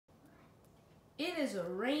It is a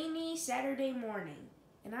rainy Saturday morning,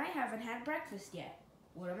 and I haven't had breakfast yet.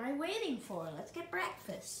 What am I waiting for? Let's get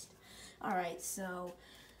breakfast. Alright, so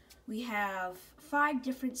we have 5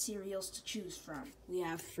 different cereals to choose from. We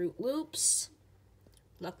have Froot Loops,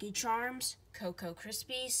 Lucky Charms, Cocoa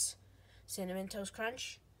Krispies, Cinnamon Toast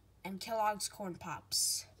Crunch, and Kellogg's Corn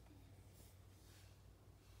Pops.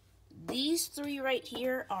 These 3 right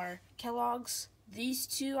here are Kellogg's. These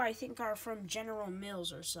 2 I think are from General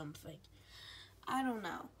Mills or something. I don't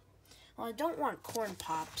know. Well, I don't want Corn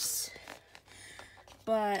Pops,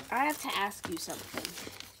 but I have to ask you something.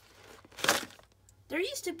 There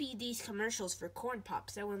used to be these commercials for Corn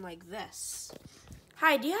Pops that went like this.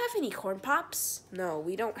 Hi, do you have any Corn Pops? No,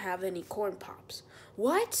 we don't have any Corn Pops.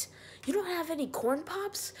 What? You don't have any Corn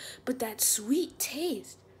Pops? But that sweet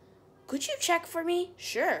taste. Could you check for me?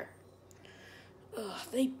 Sure. Ugh,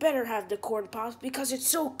 they better have the Corn Pops because it's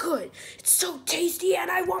so good. It's so tasty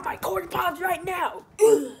and I want my Corn Pops right now.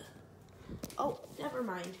 Ugh. Oh, never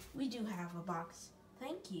mind. We do have a box.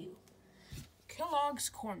 Thank you. Kellogg's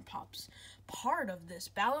Corn Pops. Part of this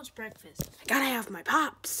balanced breakfast. I gotta have my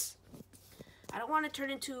Pops. I don't want to turn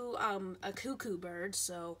into a cuckoo bird,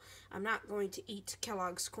 so I'm not going to eat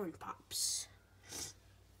Kellogg's Corn Pops.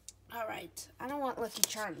 Alright, I don't want Lucky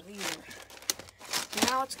Charms either.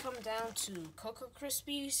 Now it's come down to Cocoa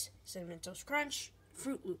Krispies, Cinnamon Toast Crunch,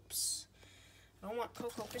 Froot Loops. I don't want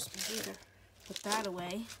Cocoa Krispies either. Put that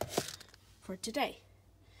away for today.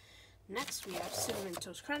 Next we have Cinnamon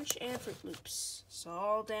Toast Crunch and Froot Loops. It's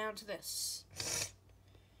all down to this.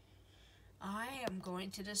 I am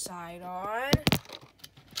going to decide on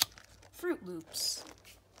Froot Loops.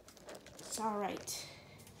 It's alright.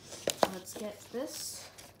 Let's get this.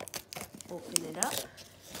 Open it up.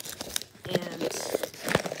 And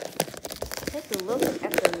take a look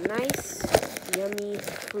at the nice, yummy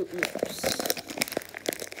Froot Loops.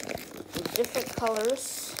 With different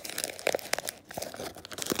colors,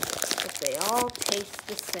 but they all taste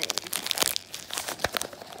the same.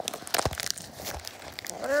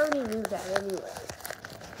 I already knew that anyway.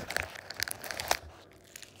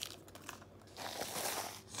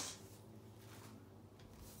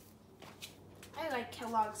 I like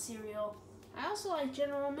Kellogg's cereal. I also like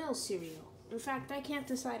General Mills cereal. In fact, I can't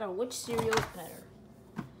decide on which cereal is better.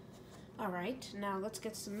 Alright, now let's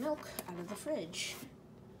get some milk out of the fridge.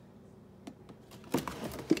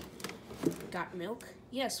 Got milk?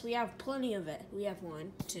 Yes, we have plenty of it. We have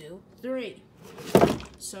 1, 2, 3.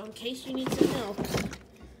 So in case you need some milk,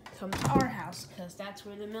 come to our house, because that's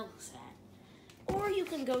where the milk's at. Or you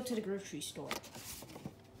can go to the grocery store.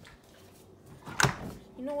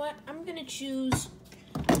 You know what? I'm going to choose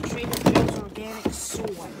Trader Joe's Organic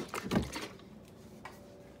Soy.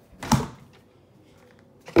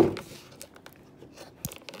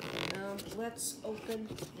 Let's open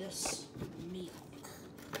this milk.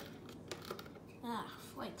 Ah,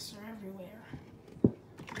 flakes are everywhere.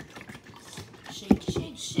 Shake,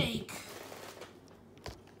 shake, shake.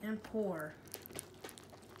 And pour.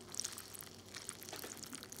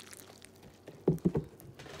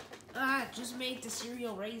 Ah, it just made the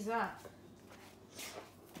cereal raise up.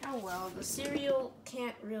 Oh well, the cereal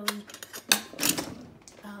can't really,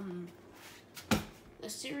 the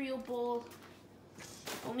cereal bowl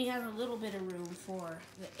only has a little bit of room for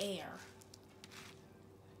the air.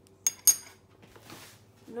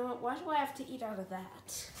 You know what, why do I have to eat out of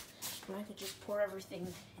that? When I could just pour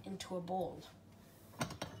everything into a bowl.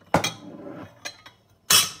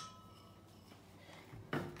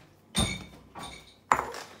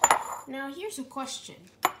 Now here's a question.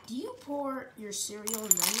 Do you pour your cereal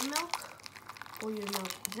and then your milk? Or your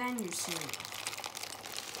milk then your cereal?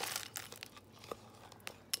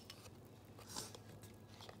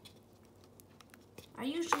 I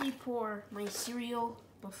usually pour my cereal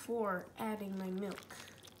before adding my milk.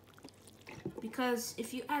 Because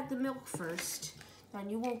if you add the milk first, then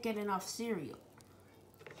you won't get enough cereal.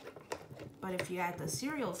 But if you add the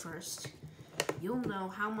cereal first, you'll know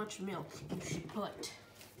how much milk you should put.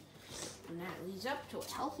 And that leads up to a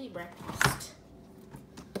healthy breakfast.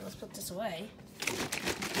 Let's put this away.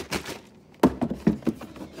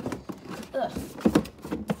 Ugh.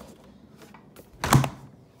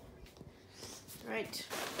 Right.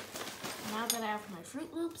 Now that I have my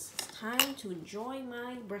Froot Loops, it's time to enjoy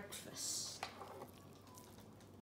my breakfast.